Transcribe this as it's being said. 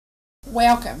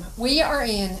Welcome. We are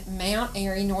in Mount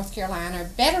Airy, North Carolina,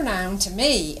 better known to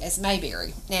me as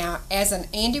Mayberry. Now, as an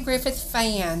Andy Griffith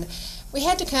fan, we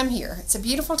had to come here. It's a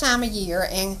beautiful time of year,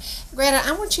 and Greta,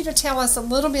 I want you to tell us a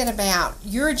little bit about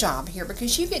your job here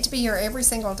because you get to be here every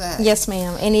single day. Yes,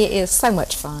 ma'am, and it is so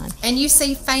much fun. And you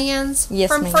see fans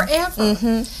from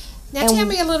forever. Now, tell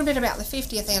me a little bit about the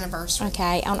 50th anniversary.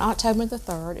 Okay, on October the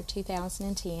 3rd of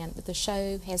 2010, the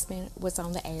show was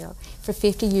on the air for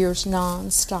 50 years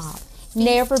non-stop.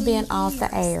 Never been off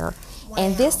the air. Wow.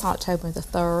 And this October the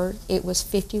 3rd, it was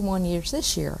 51 years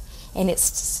this year. And it's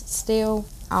still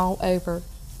all over.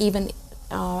 Even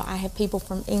I have people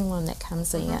from England that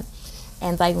comes in,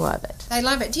 and they love it. They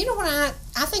love it. Do you know what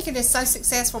I think it is so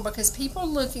successful because people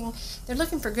they're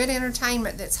looking for good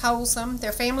entertainment that's wholesome.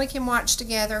 Their family can watch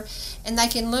together, and they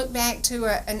can look back to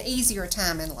an easier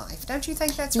time in life. Don't you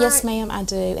think that's right? Yes, ma'am, I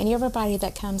do. And everybody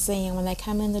that comes in, when they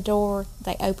come in the door,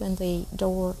 they open the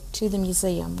door to the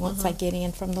museum. Once they get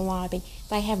in from the lobby,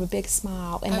 they have a big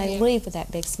smile, and they leave with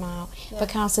that big smile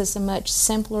because it's a much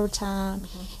simpler time.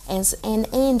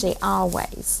 And Andy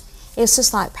always. It's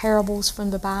just like parables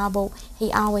from the Bible.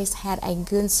 He always had a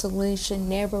good solution,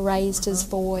 never raised his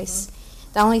voice.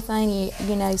 The only thing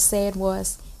he, said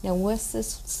was, what's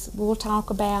this? We'll talk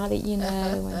about it,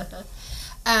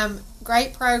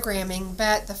 Great programming,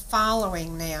 but the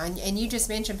following now, and you just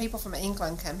mentioned people from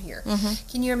England come here.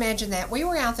 Can you imagine that? We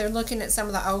were out there looking at some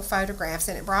of the old photographs,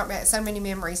 and it brought back so many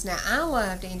memories. Now, I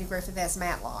loved Andy Griffith as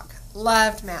Matlock.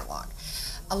 Loved Matlock.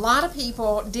 A lot of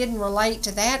people didn't relate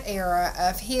to that era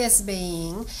of his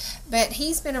being, but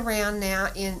he's been around now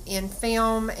in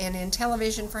film and in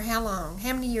television for how long?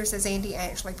 How many years has Andy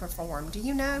actually performed? Do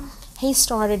you know? He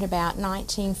started about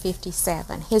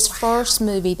 1957. His first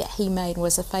movie that he made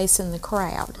was A Face in the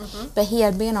Crowd, but he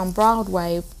had been on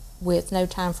Broadway with No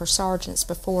Time for Sergeants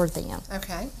before then.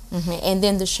 Okay. And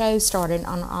then the show started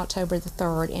on October the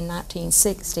 3rd in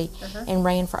 1960 and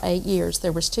ran for 8 years.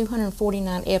 There was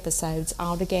 249 episodes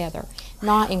altogether,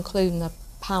 not including the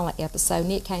pilot episode,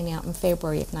 and it came out in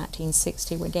February of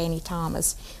 1960 with Danny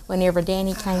Thomas, whenever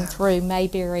Danny came through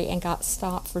Mayberry and got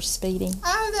stopped for speeding.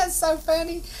 Oh, that's so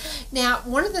funny. Now,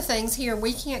 one of the things here,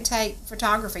 we can't take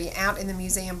photography out in the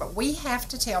museum, but we have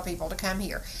to tell people to come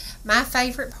here. My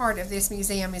favorite part of this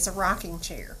museum is a rocking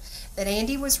chair that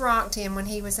Andy was rocked in when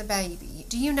he was a baby.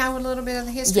 Do you know a little bit of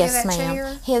the history of that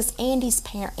chair? Yes,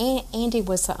 ma'am. Andy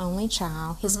was the only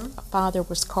child. His father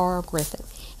was Carl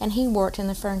Griffith, and he worked in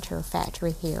the furniture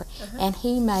factory here. And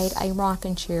he made a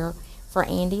rocking chair for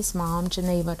Andy's mom,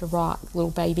 Geneva, to rock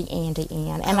little baby Andy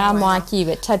in. And I'm like you,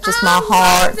 it touches my heart.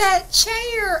 I love that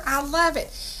chair. I love it.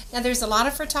 Now, there's a lot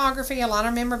of photography, a lot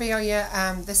of memorabilia.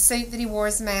 The suit that he wore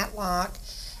is Matlock.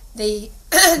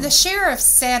 The sheriff's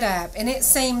setup, and it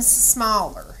seems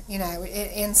smaller,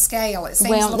 in scale. It seems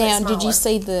a little bit smaller. Did you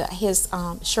see his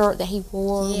shirt that he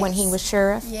wore when he was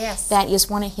sheriff? Yes. That is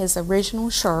one of his original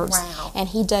shirts. Wow. And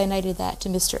he donated that to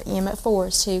Mr. Emmett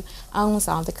Forrest, who owns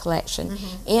all the collection.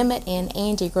 Emmett and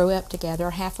Andy grew up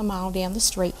together half a mile down the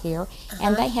street here,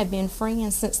 and they have been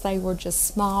friends since they were just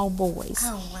small boys.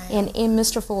 Oh, wow. And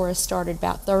Mr. Forrest started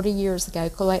about 30 years ago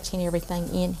collecting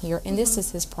everything in here, and this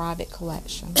is his private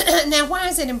collection. Now, why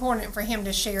is it important for him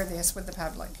to share this with the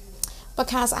public?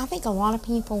 Because I think a lot of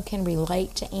people can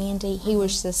relate to Andy. He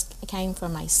came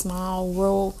from a small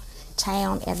rural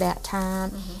town at that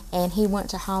time, and he went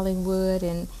to Hollywood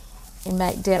and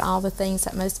did all the things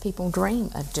that most people dream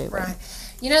of doing. Right.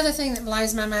 You know the thing that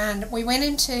blows my mind? We went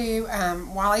into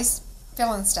Wally's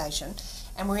filling station,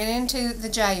 and we went into the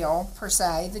jail, per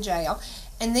se, the jail.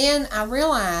 And then I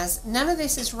realized none of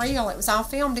this is real. It was all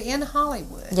filmed in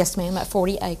Hollywood. Yes, ma'am, at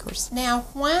 40 acres. Now,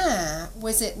 why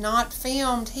was it not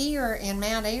filmed here in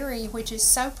Mount Airy, which is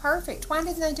so perfect? Why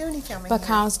didn't they do any filming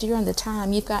Because during the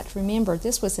time, you've got to remember,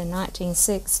 this was in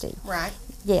 1960. Right.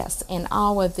 Yes, and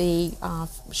all of the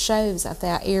shows of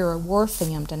that era were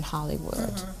filmed in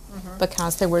Hollywood.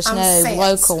 Because there was no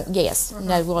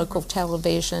local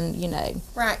television,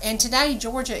 Right, and today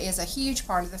Georgia is a huge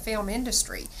part of the film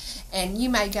industry. And you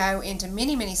may go into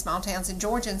many, many small towns in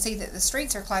Georgia and see that the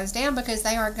streets are closed down because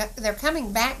they're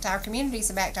coming back to our communities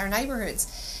and back to our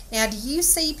neighborhoods. Now, do you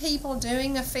see people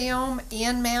doing a film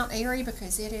in Mount Airy?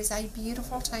 Because it is a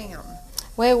beautiful town.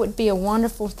 Well, it would be a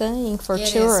wonderful thing for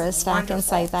tourists, I can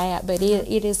say that, but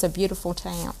it is a beautiful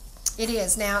town. It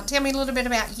is. Now, tell me a little bit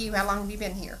about you. How long have you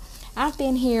been here? I've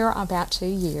been here about 2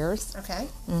 years. Okay.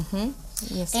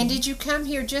 Yes. And did you come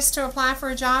here just to apply for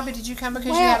a job, or did you come because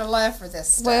you had a love for this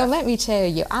stuff? Well, let me tell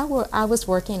you, I was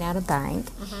working at a bank,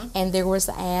 and there was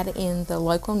an ad in the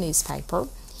local newspaper,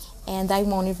 and they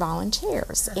wanted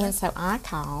volunteers. And so I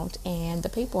called, and the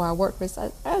people I worked with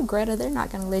said, "Oh, Greta, they're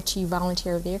not going to let you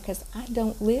volunteer there because I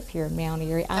don't live here in Mount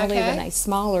Airy. I live in a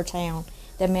smaller town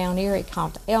than Mount Airy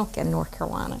called Elkin, North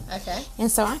Carolina." Okay.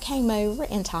 And so I came over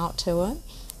and talked to them,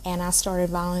 and I started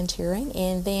volunteering,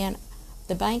 and then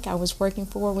the bank I was working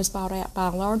for was bought out by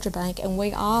a larger bank, and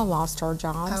we all lost our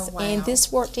jobs. Oh, wow. And this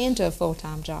worked into a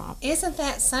full-time job. Isn't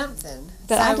that something?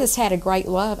 But I just had a great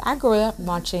love. I grew up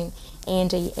watching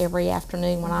Andy every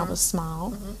afternoon when I was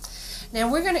small.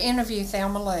 Now we're going to interview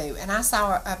Thelma Lou, and I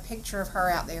saw a picture of her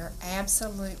out there.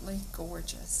 Absolutely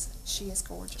gorgeous. She is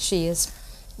gorgeous. She is.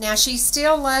 Now she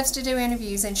still loves to do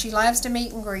interviews, and she loves to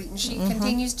meet and greet, and she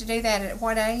continues to do that. At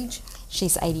what age?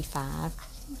 She's 85.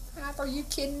 Are you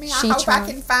kidding me? I hope I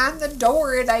can find the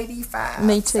door at 85.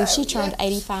 Me too. She turned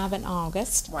 85 in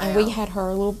August, and we had her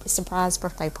a little surprise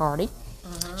birthday party.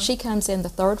 She comes in the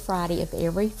third Friday of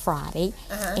every Friday,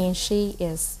 and she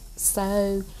is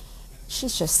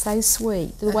she's just so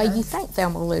sweet. The way you think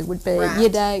Thelma Lou would be, you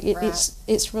know,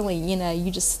 it's really, you know, you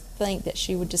just think that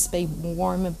she would just be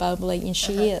warm and bubbly, and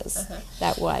she is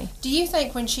that way. Do you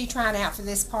think when she tried out for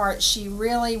this part, she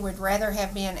really would rather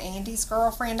have been Andy's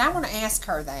girlfriend? I want to ask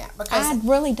her that because I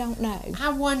really don't know. I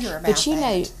wonder about that. But you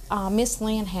know, Miss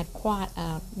Lynn had quite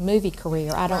a movie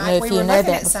career. I don't know if you know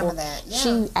that before. Some of that. Yeah.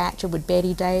 She acted with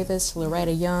Betty Davis,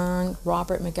 Loretta Young,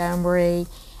 Robert Montgomery.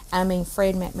 I mean,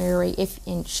 Fred McMurray.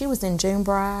 And she was in June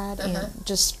Bride, and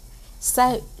just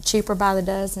so Cheaper by the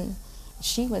Dozen.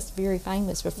 She was very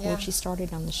famous before she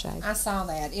started on the show. I saw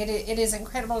that. It is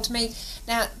incredible to me.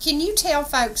 Now, can you tell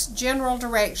folks general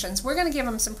directions? We're going to give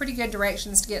them some pretty good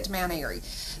directions to get to Mount Airy.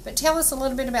 But tell us a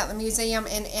little bit about the museum,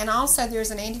 and also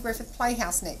there's an Andy Griffith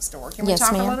Playhouse next door. Can we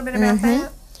talk a little bit about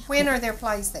that? When are there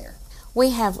plays there? We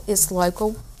have, it's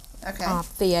local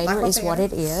theater local is theater. what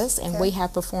it is, and we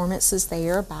have performances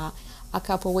there. By a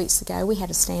couple of weeks ago, we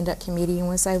had a stand-up comedian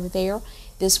was over there.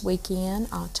 This weekend,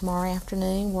 tomorrow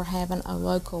afternoon, we're having a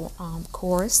local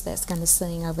chorus that's going to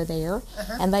sing over there,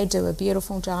 and they do a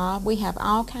beautiful job. We have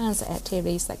all kinds of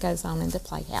activities that goes on in the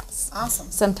Playhouse. Awesome.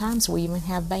 Sometimes we even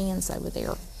have bands over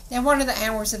there. Now, what are the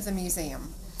hours of the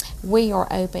museum? We are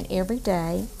open every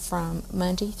day from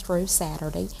Monday through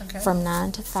Saturday from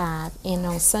 9 to 5, and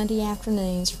on Sunday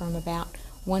afternoons from about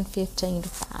 1:15 to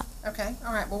 5. Okay,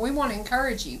 all right. Well, we want to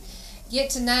encourage you. Get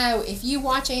to know, if you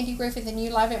watch Andy Griffith and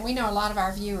you love it, we know a lot of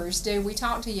our viewers do. We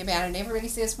talk to you about it, and everybody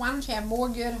says, why don't you have more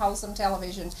good, wholesome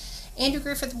television? Andy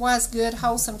Griffith was good,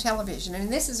 wholesome television, and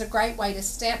this is a great way to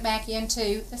step back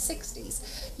into the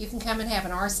 60s. You can come and have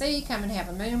an RC, come and have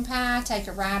a moon pie, take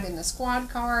a ride in the squad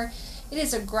car. It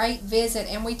is a great visit,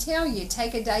 and we tell you,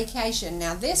 take a daycation.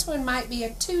 Now, this one might be a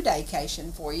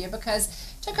 2-daycation for you because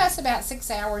it took us about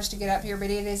 6 hours to get up here, but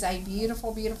it is a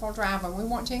beautiful, beautiful drive, and we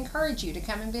want to encourage you to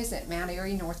come and visit Mount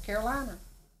Airy, North Carolina.